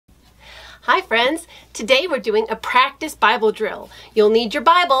Hi friends, today we're doing a practice Bible drill. You'll need your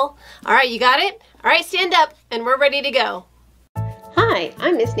Bible. All right, you got it? All right, stand up and we're ready to go. Hi,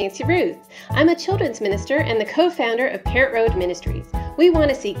 I'm Miss Nancy Ruth. I'm a children's minister and the co-founder of Parrot Road Ministries. We want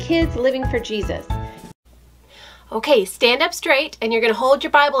to see kids living for Jesus. Okay, stand up straight and you're going to hold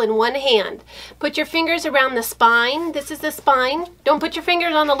your Bible in one hand. Put your fingers around the spine. This is the spine. Don't put your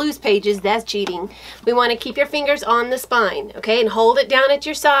fingers on the loose pages. That's cheating. We want to keep your fingers on the spine, okay? And hold it down at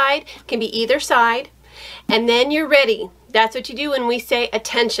your side. It can be either side. And then you're ready. That's what you do when we say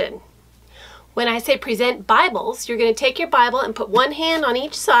attention. When I say present Bibles, you're going to take your Bible and put one hand on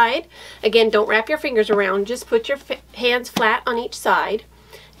each side. Again, don't wrap your fingers around. Just put your hands flat on each side.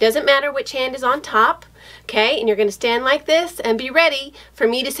 Doesn't matter which hand is on top. Okay, and you're going to stand like this and be ready for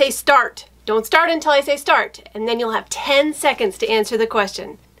me to say start. Don't start until I say start, and then you'll have 10 seconds to answer the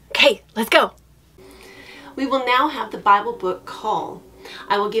question. Okay, let's go. We will now have the Bible book call.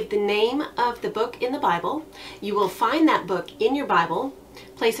 I will give the name of the book in the Bible. You will find that book in your Bible,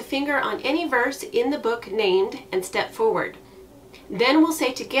 place a finger on any verse in the book named, and step forward. Then we'll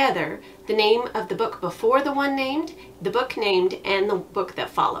say together the name of the book before the one named, the book named, and the book that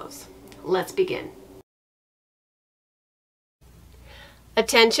follows. Let's begin.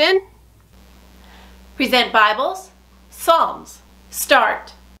 Attention. Present Bibles. Psalms.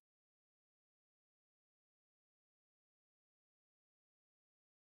 Start.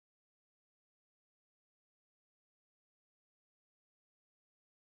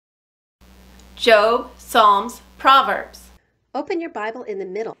 Job, Psalms, Proverbs. Open your Bible in the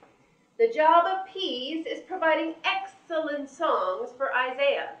middle. The job of P's is providing excellent songs for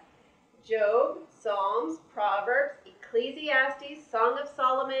Isaiah. Job, Psalms, Proverbs, Ecclesiastes, Song of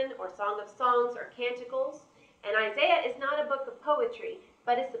Solomon, or Song of Songs, or Canticles. And Isaiah is not a book of poetry,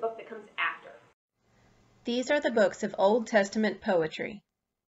 but it's the book that comes after. These are the books of Old Testament poetry.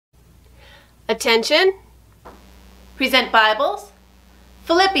 Attention. Present Bibles.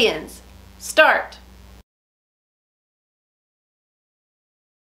 Philippians. Start.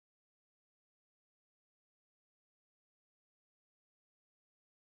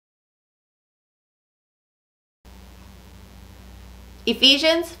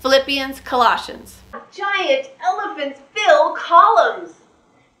 Ephesians, Philippians, Colossians. Giant elephants fill columns.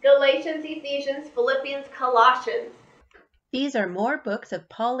 Galatians, Ephesians, Philippians, Colossians. These are more books of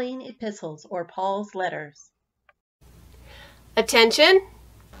Pauline epistles or Paul's letters. Attention.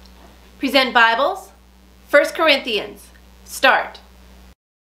 Present Bibles. 1 Corinthians. Start.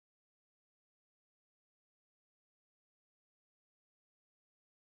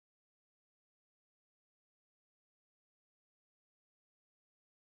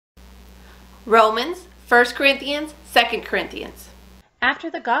 Romans, 1 Corinthians, 2 Corinthians. After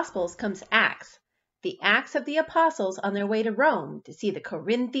the Gospels comes Acts, the Acts of the Apostles on their way to Rome to see the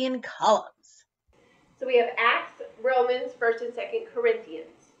Corinthian columns. So we have Acts, Romans, 1st and 2nd Corinthians.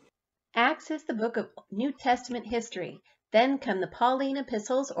 Acts is the book of New Testament history. Then come the Pauline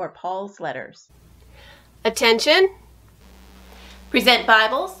epistles or Paul's letters. Attention. Present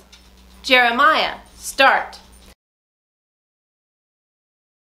Bibles. Jeremiah, start.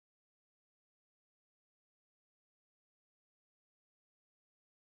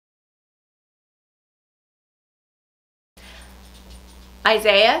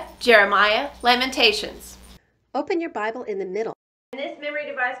 Isaiah, Jeremiah, Lamentations. Open your Bible in the middle. And this memory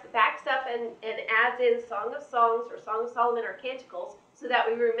device backs up and adds in Song of Songs or Song of Solomon or Canticles so that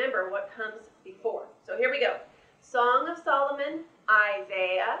we remember what comes before. So here we go. Song of Solomon,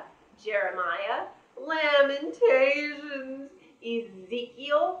 Isaiah, Jeremiah, Lamentations,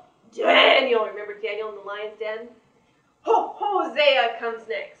 Ezekiel, Daniel. Remember Daniel in the lion's den? Hosea comes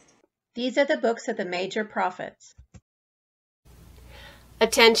next. These are the books of the major prophets.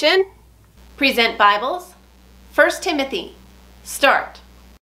 Attention. Present Bibles. 1 Timothy. Start.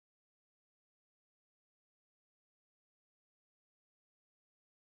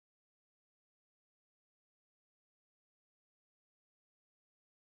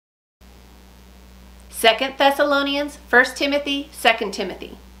 Second Thessalonians, 1 Timothy, 2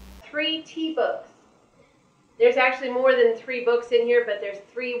 Timothy. 3 T books. There's actually more than 3 books in here, but there's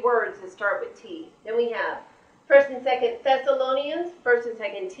 3 words that start with T. Then we have 1st and 2nd Thessalonians, 1st and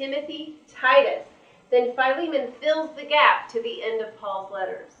 2nd Timothy, Titus. Then Philemon fills the gap to the end of Paul's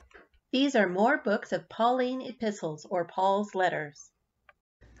letters. These are more books of Pauline epistles or Paul's letters.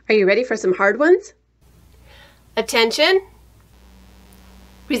 Are you ready for some hard ones? Attention.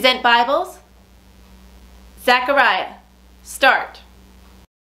 Present Bibles. Zachariah, start.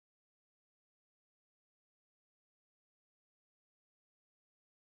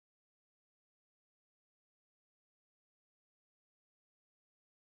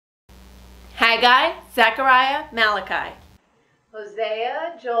 Haggai, Zachariah, Malachi.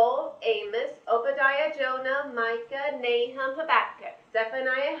 Hosea, Joel, Amos, Obadiah, Jonah, Micah, Nahum, Habakkuk,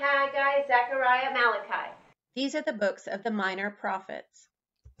 Zephaniah, Haggai, Zachariah, Malachi. These are the books of the minor prophets.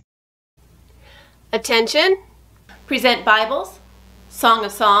 Attention! Present Bibles, Song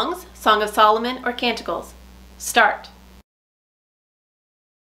of Songs, Song of Solomon, or Canticles. Start.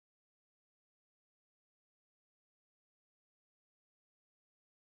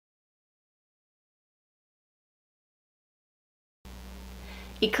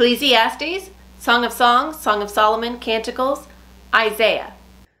 Ecclesiastes, Song of Songs, Song of Solomon, Canticles, Isaiah.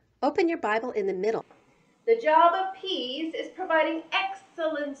 Open your Bible in the middle. The job of P's is providing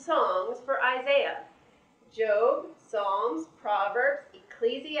excellent songs for Isaiah. Job, Psalms, Proverbs,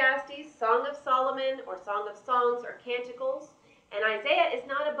 Ecclesiastes, Song of Solomon, or Song of Songs, or Canticles. And Isaiah is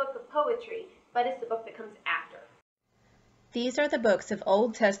not a book of poetry, but it's the book that comes after. These are the books of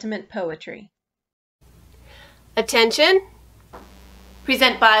Old Testament poetry. Attention!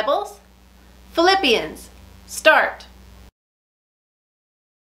 Present Bibles. Philippians. Start.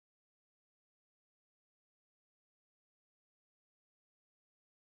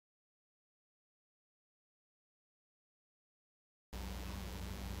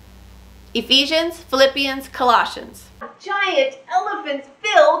 Ephesians, Philippians, Colossians. Giant elephants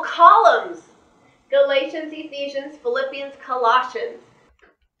fill columns. Galatians, Ephesians, Philippians, Colossians.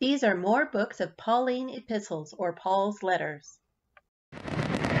 These are more books of Pauline epistles or Paul's letters.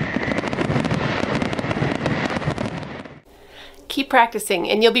 Keep practicing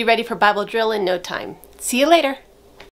and you'll be ready for Bible drill in no time. See you later.